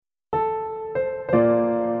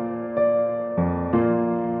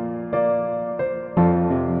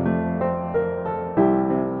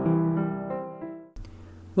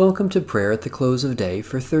Welcome to prayer at the close of day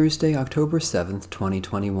for Thursday, October 7th,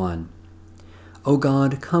 2021. O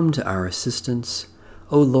God, come to our assistance.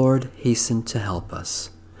 O Lord, hasten to help us.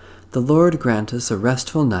 The Lord grant us a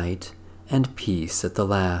restful night and peace at the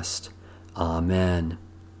last. Amen.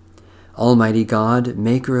 Almighty God,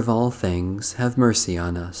 maker of all things, have mercy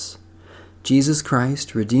on us. Jesus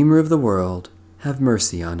Christ, Redeemer of the world, have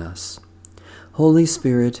mercy on us. Holy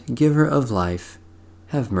Spirit, giver of life,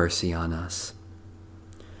 have mercy on us.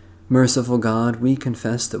 Merciful God, we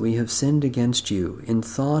confess that we have sinned against you in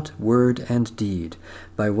thought, word, and deed,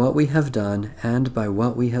 by what we have done and by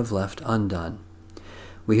what we have left undone.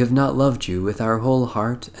 We have not loved you with our whole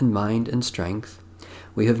heart and mind and strength.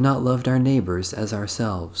 We have not loved our neighbors as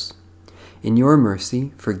ourselves. In your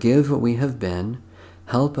mercy, forgive what we have been,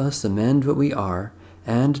 help us amend what we are,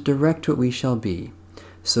 and direct what we shall be,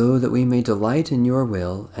 so that we may delight in your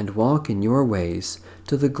will and walk in your ways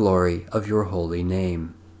to the glory of your holy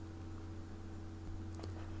name.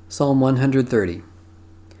 Psalm 130.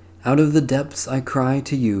 Out of the depths I cry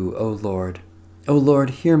to you, O Lord. O Lord,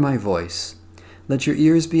 hear my voice. Let your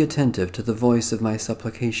ears be attentive to the voice of my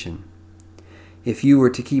supplication. If you were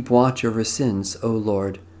to keep watch over sins, O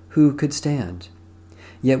Lord, who could stand?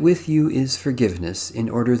 Yet with you is forgiveness, in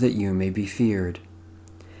order that you may be feared.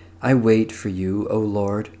 I wait for you, O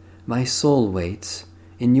Lord. My soul waits.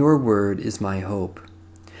 In your word is my hope.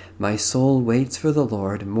 My soul waits for the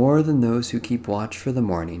Lord more than those who keep watch for the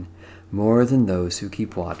morning, more than those who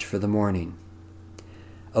keep watch for the morning.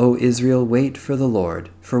 O Israel, wait for the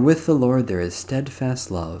Lord, for with the Lord there is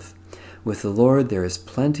steadfast love. With the Lord there is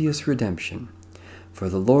plenteous redemption. For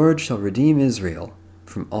the Lord shall redeem Israel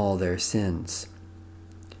from all their sins.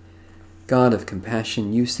 God of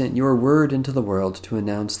compassion, you sent your word into the world to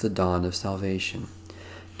announce the dawn of salvation.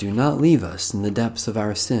 Do not leave us in the depths of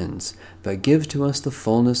our sins, but give to us the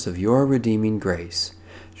fullness of your redeeming grace,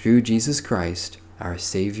 through Jesus Christ, our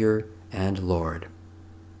Savior and Lord.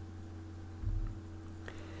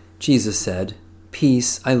 Jesus said,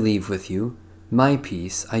 "Peace I leave with you, my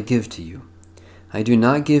peace I give to you. I do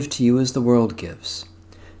not give to you as the world gives.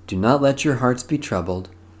 Do not let your hearts be troubled,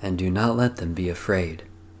 and do not let them be afraid."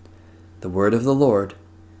 The word of the Lord.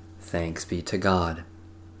 Thanks be to God.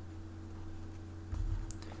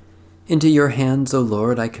 Into your hands, O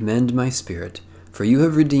Lord, I commend my spirit, for you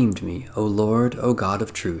have redeemed me, O Lord, O God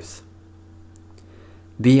of truth.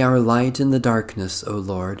 Be our light in the darkness, O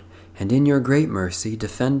Lord, and in your great mercy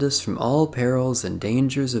defend us from all perils and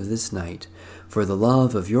dangers of this night, for the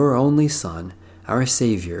love of your only Son, our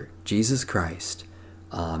Savior, Jesus Christ.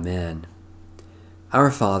 Amen.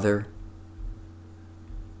 Our Father,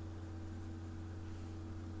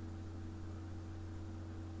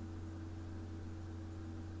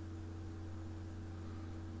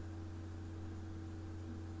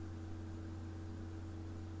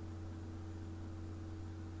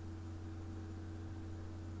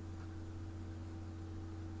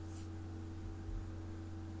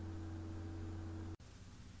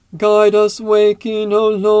 guide us waking, O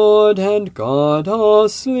Lord, and guard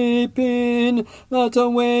us sleeping, that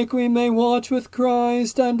awake we may watch with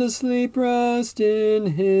Christ, and asleep rest in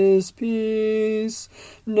his peace.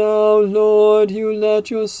 Now, Lord, you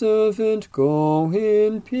let your servant go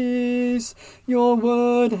in peace. Your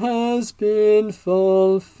word has been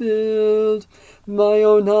fulfilled. My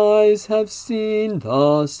own eyes have seen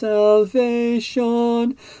the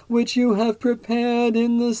salvation which you have prepared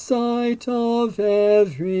in the sight of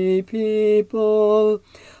every people,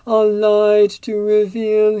 a light to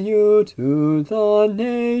reveal you to the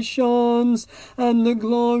nations, and the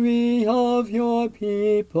glory of your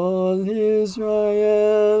people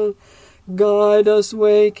Israel. Guide us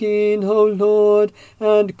waking, O Lord,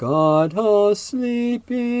 and guard us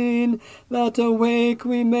sleeping, that awake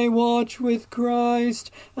we may watch with Christ,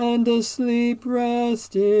 and asleep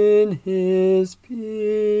rest in his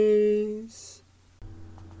peace.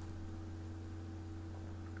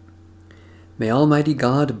 May Almighty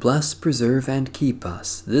God bless, preserve, and keep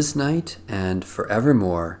us this night and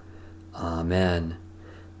forevermore. Amen.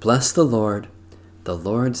 Bless the Lord. The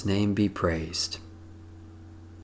Lord's name be praised.